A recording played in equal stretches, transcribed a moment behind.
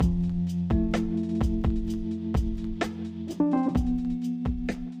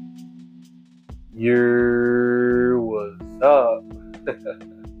What's up?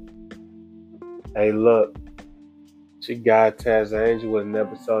 Hey, look, it's your guy Taz Angel with an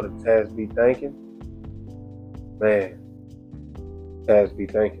episode of Taz Be Thinking. Man, Taz Be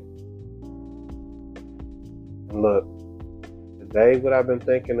Thinking. And look, today what I've been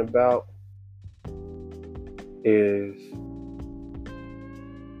thinking about is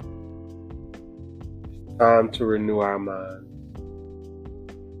time to renew our minds.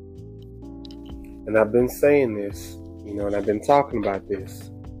 And I've been saying this, and I've been talking about this,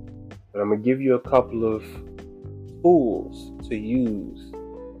 but I'm going to give you a couple of tools to use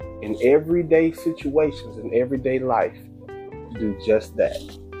in everyday situations, in everyday life, to do just that.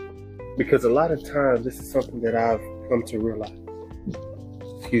 Because a lot of times, this is something that I've come to realize.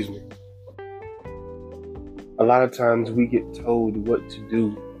 Excuse me. A lot of times we get told what to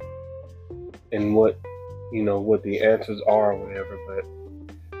do and what the answers are or whatever, but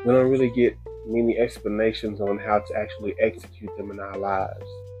we don't really get many explanations on how to actually execute them in our lives.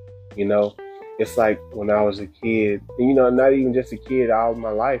 It's like when I was a kid, and not even just a kid, all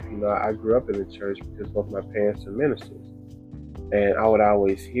my life, I grew up in the church because both my parents are ministers. And I would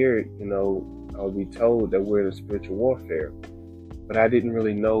always hear, I would be told that we're in a spiritual warfare. But I didn't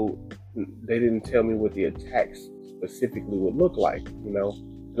really know, they didn't tell me what the attacks specifically would look like, And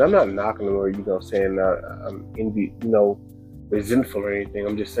I'm not knocking them or, saying I'm resentful or anything.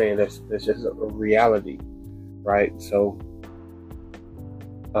 I'm just saying that's just a reality, right? So,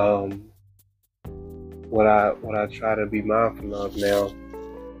 what I try to be mindful of now,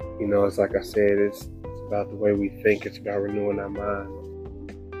 it's like I said, it's about the way we think. It's about renewing our mind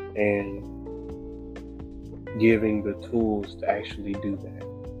and giving the tools to actually do that.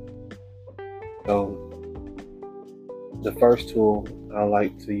 So, the first tool I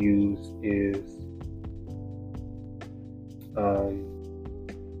like to use is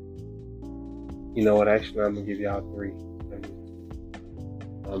actually I'm gonna give y'all three,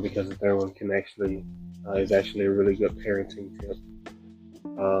 because the third one is actually a really good parenting tip.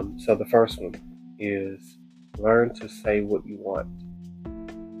 So the first one is learn to say what you want.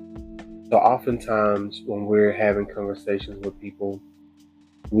 So oftentimes when we're having conversations with people,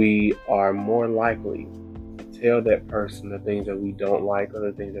 we are more likely to tell that person the things that we don't like or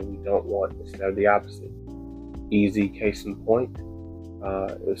the things that we don't want instead of the opposite. Easy case in point.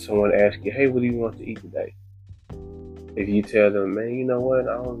 If someone asks you, hey, what do you want to eat today? If you tell them, man, you know what,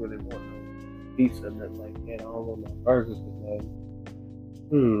 I don't really want no pizza and nothing like that. I don't want no burgers today.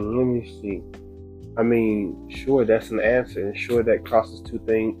 Let me see. I mean, sure, that's an answer, and sure, that crosses two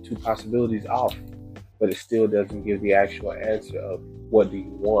possibilities off, but it still doesn't give the actual answer of what do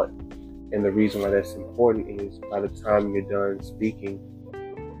you want. And the reason why that's important is by the time you're done speaking,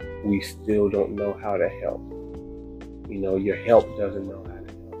 we still don't know how to help. Your help doesn't know how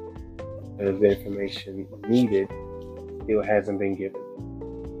to help, because the information needed still hasn't been given.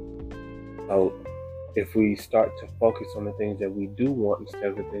 So if we start to focus on the things that we do want instead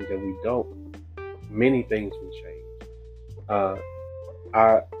of the things that we don't, many things will change.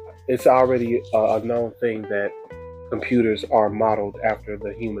 It's already a known thing that computers are modeled after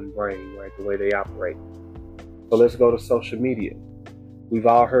the human brain, right? The way they operate. So let's go to social media. We've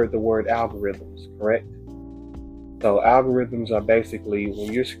all heard the word algorithms, correct? So algorithms are basically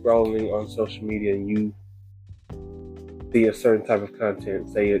when you're scrolling on social media and you see a certain type of content,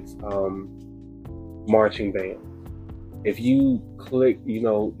 say it's marching band. If you click,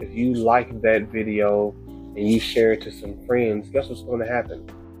 if you like that video and you share it to some friends, guess what's going to happen?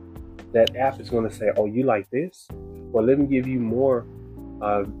 That app is going to say, oh, you like this? Well, let me give you more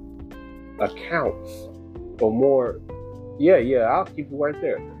accounts or more. Yeah, I'll keep it right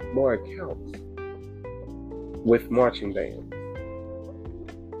there. More accounts with marching bands.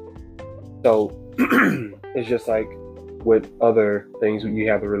 So it's just like with other things, you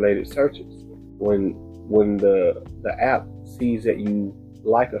have the related searches. When the app sees that you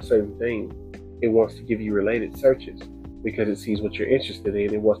like a certain thing, it wants to give you related searches because it sees what you're interested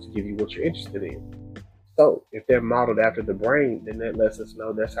in. It wants to give you what you're interested in. So if they're modeled after the brain, then that lets us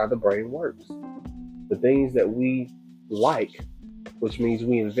know that's how the brain works. The things that we like, which means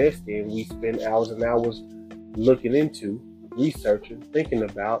we invest in, we spend hours and hours looking into, researching, thinking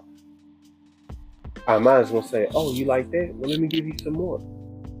about, our mind's going to say, oh, you like that? Well, let me give you some more.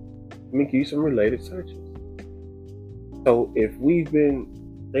 Let me give you some related searches. So if we've been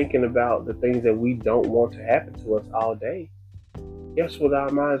thinking about the things that we don't want to happen to us all day, guess what our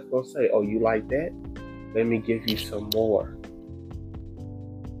mind's going to say? Oh, you like that? Let me give you some more.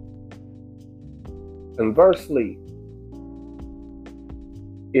 Conversely,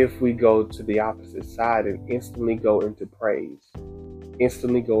 if we go to the opposite side and instantly go into praise,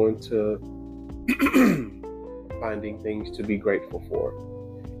 instantly go into finding things to be grateful for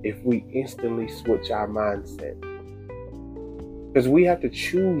if we instantly switch our mindset. Because we have to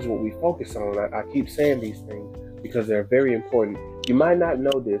choose what we focus on. I keep saying these things because they're very important. You might not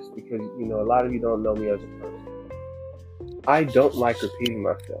know this because, a lot of you don't know me as a person. I don't like repeating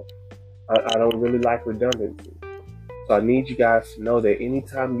myself. I don't really like redundancy. So I need you guys to know that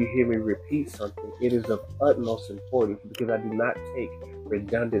anytime you hear me repeat something, it is of utmost importance because I do not take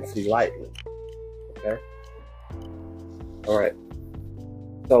redundancy lightly. Okay? All right.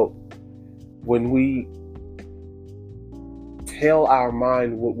 So when we tell our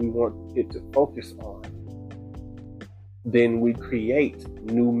mind what we want it to focus on, then we create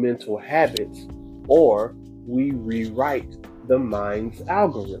new mental habits, or we rewrite the mind's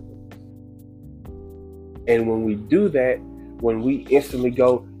algorithm. And when we do that, when we instantly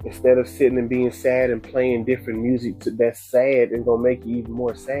go, instead of sitting and being sad and playing different music that's sad and gonna make you even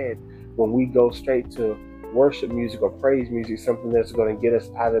more sad, when we go straight to worship music or praise music, something that's gonna get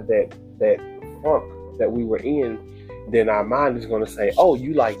us out of that funk that we were in, then our mind is gonna say, oh,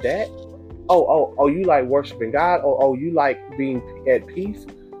 you like that? Oh, you like worshiping God? Oh, you like being at peace?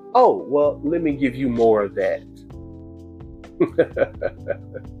 Oh, well, let me give you more of that.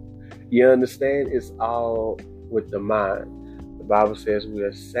 You understand? It's all with the mind. The Bible says we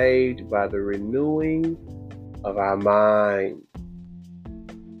are saved by the renewing of our mind.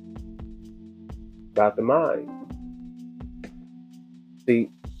 About the mind. See,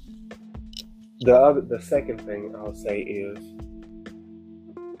 the second thing I'll say is,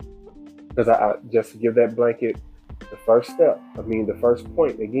 because I just to give that blanket, the first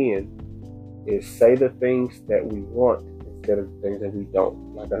point again is say the things that we want instead of the things that we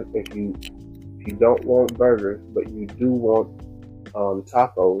don't. Like if you don't want burgers, but you do want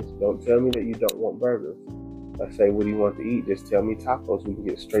tacos, don't tell me that you don't want burgers. I say, what do you want to eat? Just tell me tacos. We can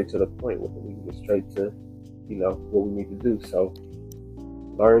get straight to the point with it. We can get straight to, what we need to do. So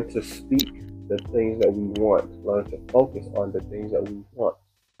learn to speak the things that we want. Learn to focus on the things that we want,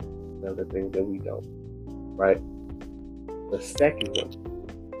 not the things that we don't. Right? The second one,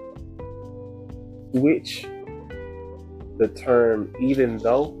 switch the term even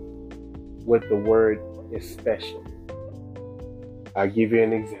though with the word especially. I'll give you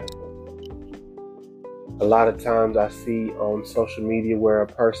an example. A lot of times I see on social media where a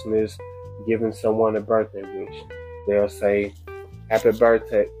person is giving someone a birthday wish. They'll say, happy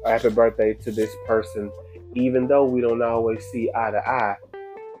birthday to this person. Even though we don't always see eye to eye,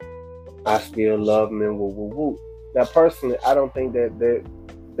 I still love them and woo woo woo. Now personally, I don't think that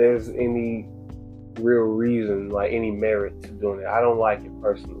there's any real reason, like any merit to doing it. I don't like it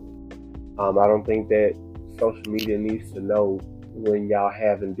personally. I don't think that social media needs to know when y'all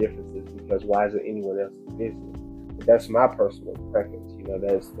having differences, because why is it anyone else's business? But that's my personal preference.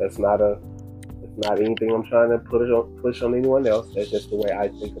 That's not anything I'm trying to push on anyone else. That's just the way I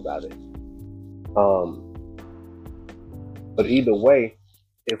think about it. But either way,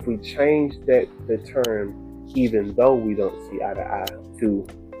 if we change the term, even though we don't see eye to eye, to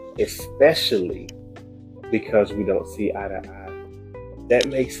especially because we don't see eye to eye, that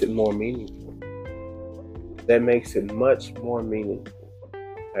makes it more meaningful. That makes it much more meaningful,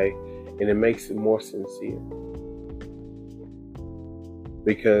 okay? And it makes it more sincere.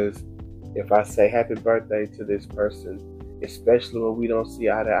 Because if I say happy birthday to this person, especially when we don't see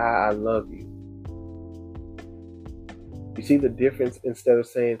eye to eye, I love you. You see the difference? Instead of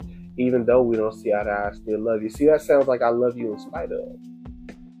saying, even though we don't see eye to eye, I still love you. See, that sounds like I love you in spite of.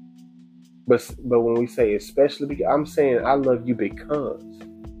 But when we say especially, because I'm saying I love you because.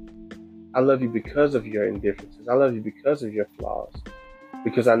 I love you because of your indifferences. I love you because of your flaws.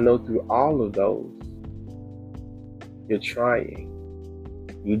 Because I know through all of those, you're trying.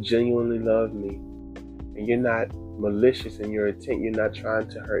 You genuinely love me. And you're not malicious in your intent. You're not trying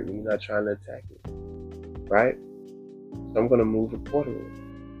to hurt me. You're not trying to attack me. Right? So I'm going to move accordingly.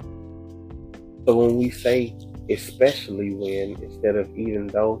 So when we say especially when instead of even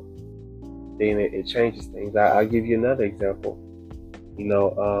though, then it changes things. I'll give you another example.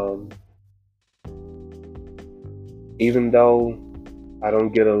 Even though I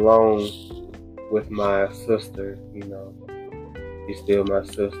don't get along with my sister, she's still my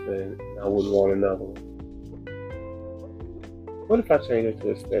sister, and I wouldn't want another one. What if I change it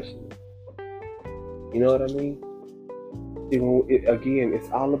to especially? You know what I mean? Again, it's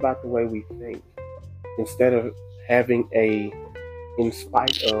all about the way we think. Instead of having a in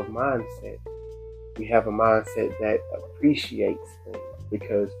spite of mindset, we have a mindset that appreciates things,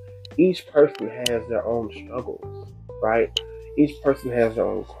 because each person has their own struggles, right? Each person has their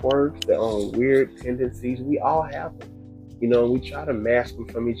own quirks, their own weird tendencies. We all have them. You know, we try to mask them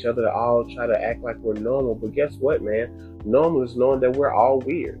from each other to all try to act like we're normal. But guess what, man? Normal is knowing that we're all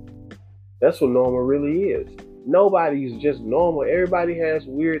weird. That's what normal really is. Nobody's just normal. Everybody has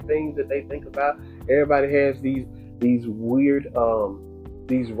weird things that they think about. Everybody has these weird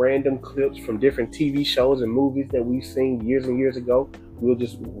these random clips from different TV shows and movies that we've seen years and years ago. We'll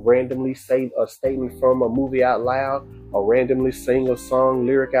just randomly say a statement from a movie out loud, or randomly sing a song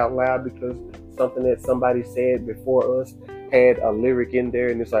lyric out loud because something that somebody said before us had a lyric in there,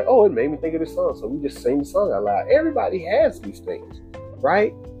 and it's like, oh, it made me think of this song, so we just sing the song out loud. Everybody has these things,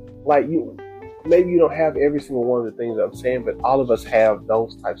 right? Like, maybe you don't have every single one of the things I'm saying, but all of us have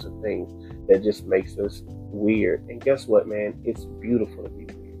those types of things that just makes us weird. And guess what, man? It's beautiful to be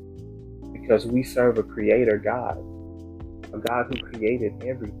weird because we serve a creator God, a God who created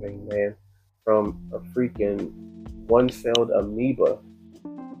everything, man, from a freaking one-celled amoeba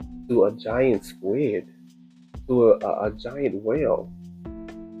to a giant squid to a giant whale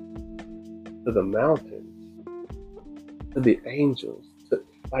to the mountains to the angels.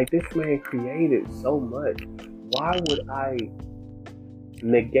 Like, this man created so much. Why would I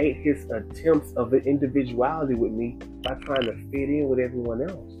negate his attempts of individuality with me by trying to fit in with everyone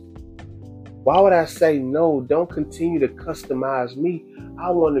else? Why would I say, no, don't continue to customize me? I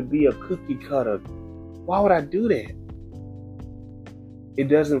want to be a cookie cutter. Why would I do that? It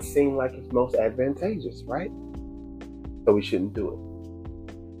doesn't seem like it's most advantageous, right? So we shouldn't do it.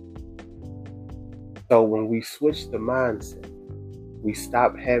 So when we switch the mindset, we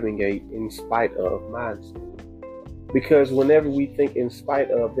stop having a in spite of mindset. Because whenever we think in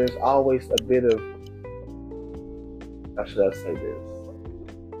spite of, there's always a bit of, how should I say this?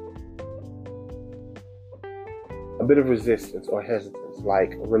 A bit of resistance or hesitance,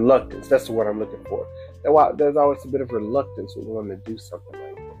 like reluctance. That's the word I'm looking for. There's always a bit of reluctance with wanting to do something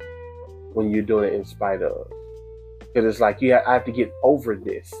like that when you're doing it in spite of. Because it's like, I have to get over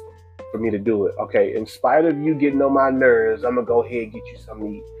this for me to do it. Okay, in spite of you getting on my nerves, I'm going to go ahead and get you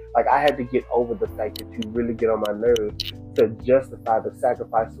something to eat. Like, I had to get over the fact that you really get on my nerves to justify the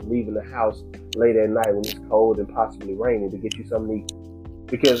sacrifice of leaving the house late at night when it's cold and possibly raining to get you something to eat.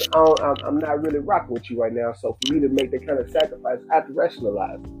 Because I'm not really rocking with you right now. So for me to make that kind of sacrifice, I have to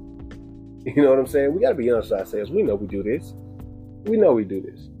rationalize it. You know what I'm saying? We got to be honest with ourselves. We know we do this. We know we do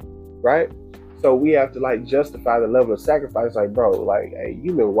this, right? So we have to, like, justify the level of sacrifice. Like, bro, like, hey,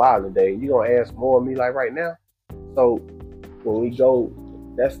 you been wild today. You gonna ask more of me, like, right now? So when we go,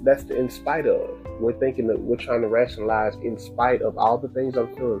 that's the in spite of. We're thinking that we're trying to rationalize in spite of all the things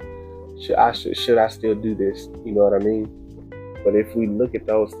I'm feeling. Should I still do this? You know what I mean? But if we look at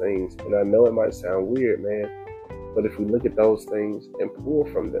those things, and I know it might sound weird, man, but if we look at those things and pull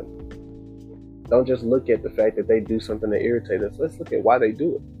from them, don't just look at the fact that they do something to irritate us. Let's look at why they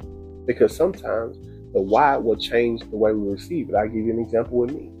do it. Because sometimes the why will change the way we receive it. I'll give you an example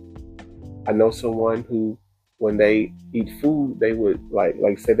with me. I know someone who, when they eat food, they would,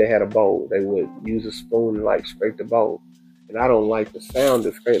 like say they had a bowl, they would use a spoon and, like, scrape the bowl. And I don't like the sound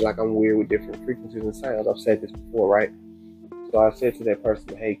of scrape. Like, I'm weird with different frequencies and sounds. I've said this before, right? So I said to that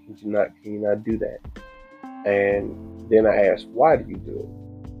person, hey, can you not do that? And then I asked, why do you do it?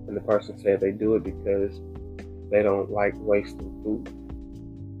 And the person said they do it because they don't like wasting food.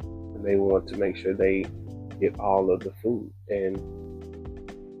 And they want to make sure they get all of the food. And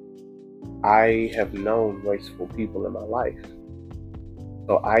I have known wasteful people in my life.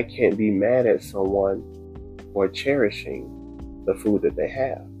 So I can't be mad at someone for cherishing the food that they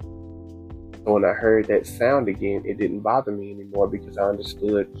have. So when I heard that sound again, it didn't bother me anymore because I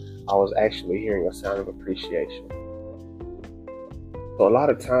understood I was actually hearing a sound of appreciation. So a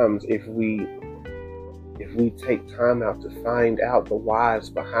lot of times, if we take time out to find out the whys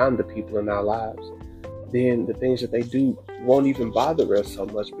behind the people in our lives, then the things that they do won't even bother us so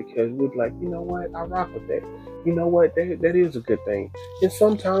much because we're like, you know what, I rock with that. You know what, that is a good thing. And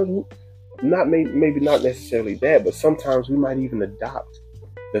sometimes, maybe not necessarily that, but sometimes we might even adopt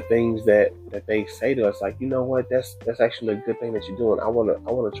the things that they say to us, like, you know what, that's actually a good thing that you're doing. I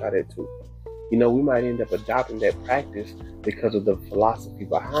wanna try that too. You know, we might end up adopting that practice because of the philosophy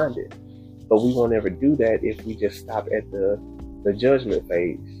behind it. But we won't ever do that if we just stop at the judgment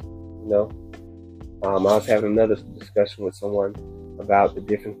phase. You know, I was having another discussion with someone about the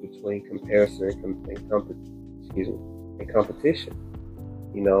difference between comparison and competition.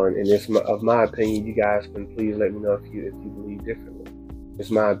 You know, and it's of my opinion. You guys can please let me know if you believe differently. It's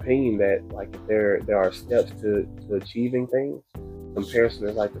my opinion that, like, if there are steps to achieving things, comparison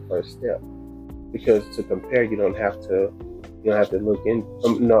is like the first step. Because to compare, you don't have to look in.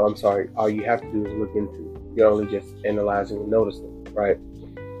 No, I'm sorry. All you have to do is look into. You're only just analyzing and noticing, right?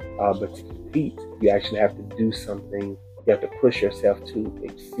 But to compete, you actually have to do something You have to push yourself to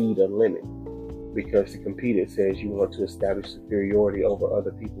exceed a limit, because to compete, it says you want to establish superiority over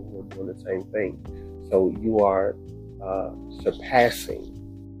other people who are doing the same thing. So you are surpassing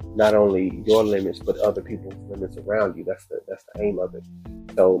not only your limits but other people's limits around you. That's the aim of it.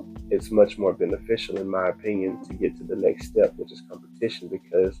 So it's much more beneficial, in my opinion, to get to the next step, which is competition,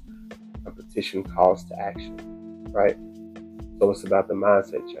 because competition calls to action, right? So it's about the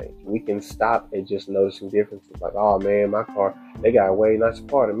mindset change. We can stop at just noticing differences, like, oh man, my car, they got a way nicer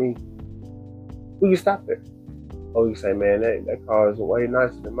car than me. We can stop there. Or we can say, man, that car is way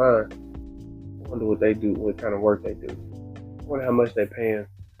nicer than mine. I wonder what they do, what kind of work they do. I wonder how much they're paying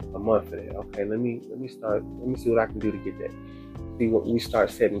a month for that. Okay, let me see what I can do to get that. See, what we start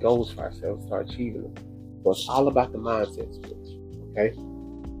setting goals for ourselves, start achieving them. So it's all about the mindset switch. Okay.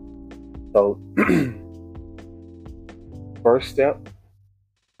 So first step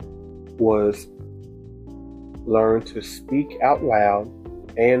was learn to speak out loud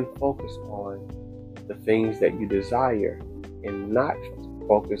and focus on the things that you desire, and not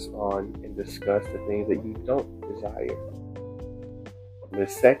focus on and discuss the things that you don't desire. The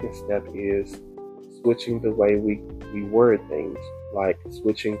second step is switching the way we word things, like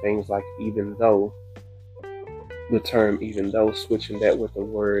switching things like even though, the term even though, switching that with the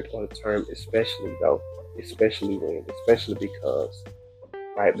word or the term especially though, especially when, especially because,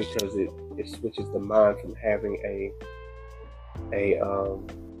 right? Because it switches the mind from having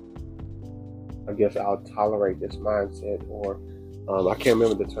I guess I'll tolerate this mindset, or I can't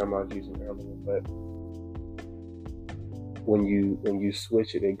remember the term I was using earlier, but when you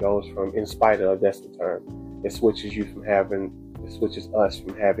switch it, it goes from in spite of, that's the term. It switches us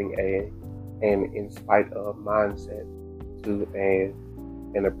from having an in spite of mindset to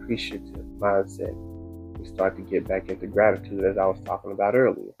an appreciative mindset. We start to get back into gratitude, as I was talking about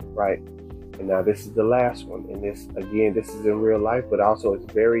earlier, right? And now this is the last one. And this is in real life, but also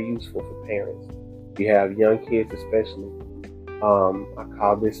it's very useful for parents. If you have young kids especially, I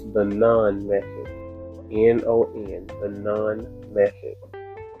call this the NON method. N-O-N, the NON method.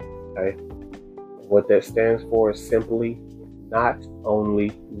 Okay? What that stands for is simply not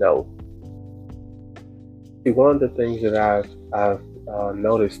only no. See, one of the things that I've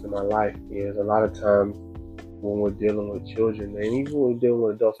noticed in my life is a lot of times when we're dealing with children, and even when we're dealing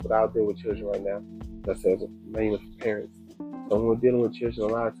with adults, but I'll deal with children right now, as I said, mainly for parents. So when we're dealing with children,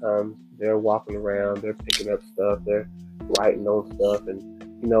 a lot of times they're walking around, they're picking up stuff, they're writing on stuff, and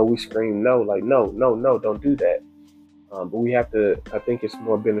we scream no, like no, don't do that. But we have to. I think it's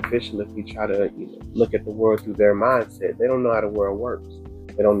more beneficial if we try to look at the world through their mindset. They don't know how the world works.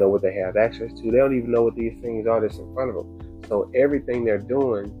 They don't know what they have access to. They don't even know what these things are that's in front of them. So everything they're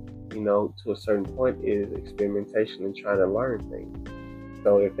doing, to a certain point, is experimentation and trying to learn things.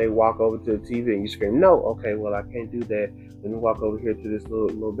 So if they walk over to the TV and you scream, no, okay, well, I can't do that. Let me walk over here to this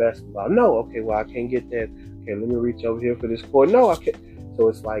little basketball. No, okay, well, I can't get that. Okay, let me reach over here for this cord. No, I can't. So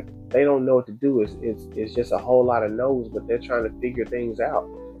it's like they don't know what to do. It's just a whole lot of no's, but they're trying to figure things out.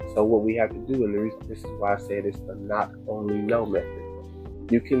 So what we have to do, and this is why I said it's the not only no method.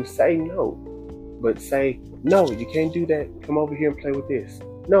 You can say no, but say, no, you can't do that. Come over here and play with this.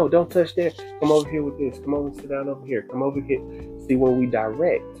 No, don't touch that. Come over here with this. Come over and sit down over here. Come over here. See, when we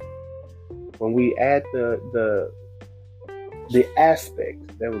direct, when we add the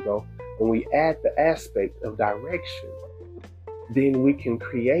aspect, there we go. When we add the aspect of direction, then we can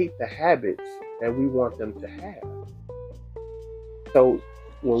create the habits that we want them to have. So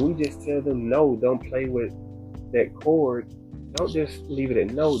when we just tell them, no, don't play with that cord, don't just leave it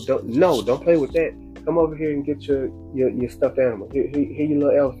at no, don't play with that. Come over here and get your stuffed animal. Here your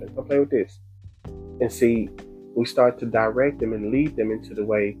little elephant. Come play with this. And see, we start to direct them and lead them into the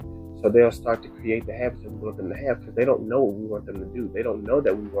way, so they'll start to create the habits that we want them to have, because they don't know what we want them to do. They don't know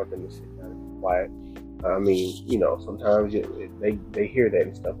that we want them to sit down and be quiet. I mean, sometimes they hear that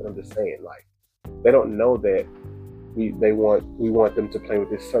and stuff, but I'm just saying, like, they don't know that we want them to play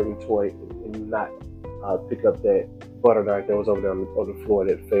with this certain toy and not pick up that butter knife that was over there on the floor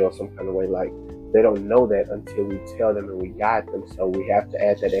that fell some kind of way. Like, they don't know that until we tell them and we guide them. So we have to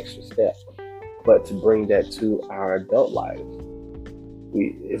add that extra step. But to bring that to our adult lives,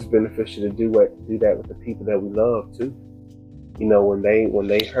 it's beneficial to do that with the people that we love too. When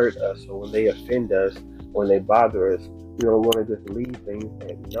they hurt us, or when they offend us, when they bother us, we don't want to just leave things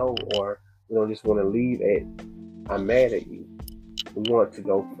at no, or we don't just want to leave at I'm mad at you. We want to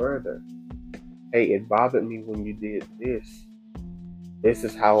go further. Hey, it bothered me when you did this. This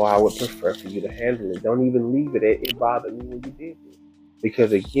is how I would prefer for you to handle it. Don't even leave it at it bothered me when you did this.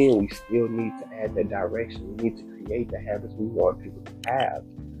 Because again, we still need to add that direction. We need to create the habits we want people to have.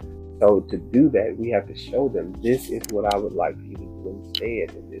 So to do that, we have to show them this is what I would like for you to do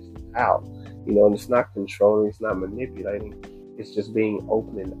instead, and this is how. And it's not controlling, it's not manipulating, it's just being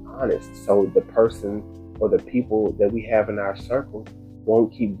open and honest. So the person or the people that we have in our circle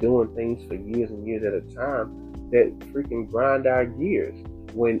won't keep doing things for years and years at a time that freaking grind our gears.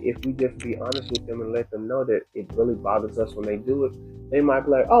 When if we just be honest with them and let them know that it really bothers us when they do it, they might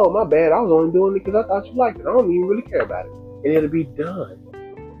be like, oh, my bad, I was only doing it because I thought you liked it. I don't even really care about it. And it'll be done,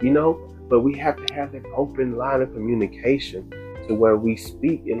 But we have to have that open line of communication to where we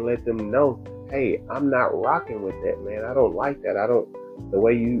speak and let them know, hey, I'm not rocking with that, man. I don't like that. The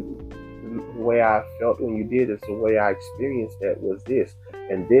way I felt when you did this, the way I experienced that was this.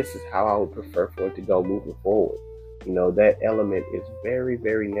 And this is how I would prefer for it to go moving forward. That element is very,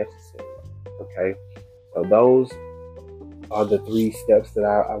 very necessary. Okay. So those are the 3 steps that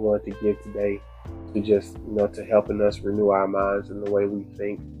I wanted to give today to just, to helping us renew our minds and the way we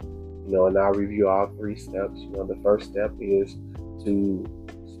think, and I'll review all 3 steps. The first step is to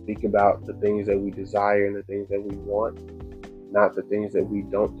speak about the things that we desire and the things that we want, not the things that we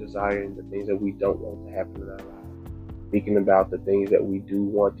don't desire and the things that we don't want to happen in our lives. Speaking about the things that we do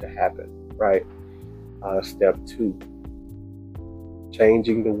want to happen, right? Step 2,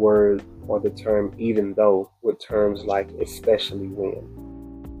 changing the word or the term even though with terms like especially when,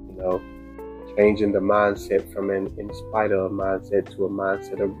 changing the mindset from an in spite of mindset to a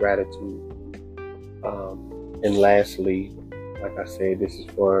mindset of gratitude. And lastly, like I said, this is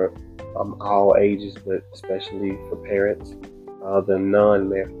for all ages, but especially for parents, the none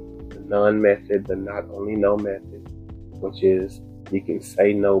method, the not only no method, which is you can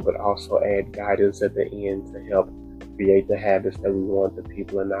say no, but also add guidance at the end to help create the habits that we want the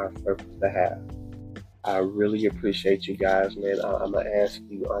people in our circles to have. I really appreciate you guys, man. I'm going to ask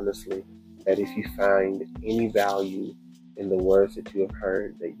you honestly that if you find any value in the words that you have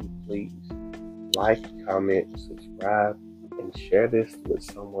heard, that you please like, comment, subscribe, and share this with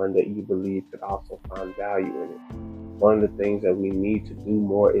someone that you believe could also find value in it. One of the things that we need to do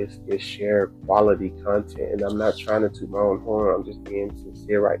more is share quality content. And I'm not trying to toot my own horn. I'm just being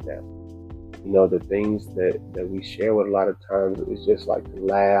sincere right now. The things that we share with a lot of times is just like to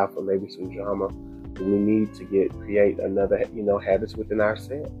laugh or maybe some drama. But we need to create another, habits within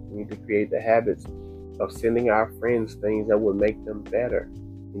ourselves. We need to create the habits of sending our friends things that would make them better,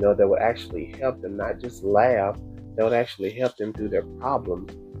 that would actually help them, not just laugh, that would actually help them through their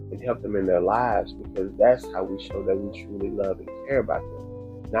problems and help them in their lives, because that's how we show that we truly love and care about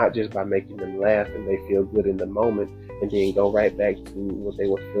them. Not just by making them laugh and they feel good in the moment and then go right back to what they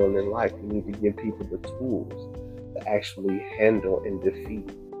were feeling in life. We need to give people the tools to actually handle and defeat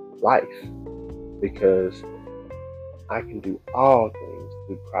life, because I can do all things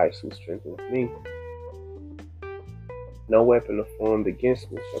through Christ who strengthens me. No weapon formed against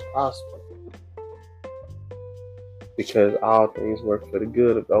me shall prosper, because all things work for the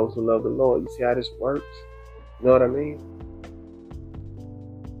good of those who love the Lord. You see how this works? You know what I mean?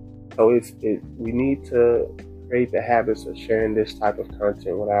 So we need to create the habits of sharing this type of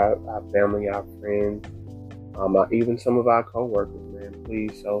content with our family, our friends, even some of our co-workers, man,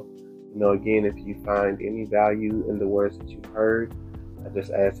 please. So, again, if you find any value in the words that you've heard, I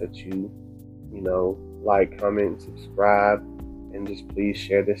just ask that you, like, comment, subscribe, and just please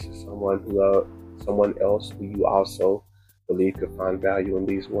share this to someone else who you also believe could find value in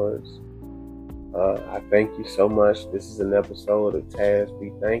these words. I thank you so much. This is an episode of Taz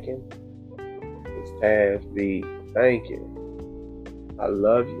Be Thinking. It's Taz Be Thinking. I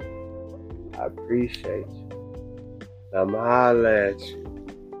love you. I appreciate you. I'm holla at you.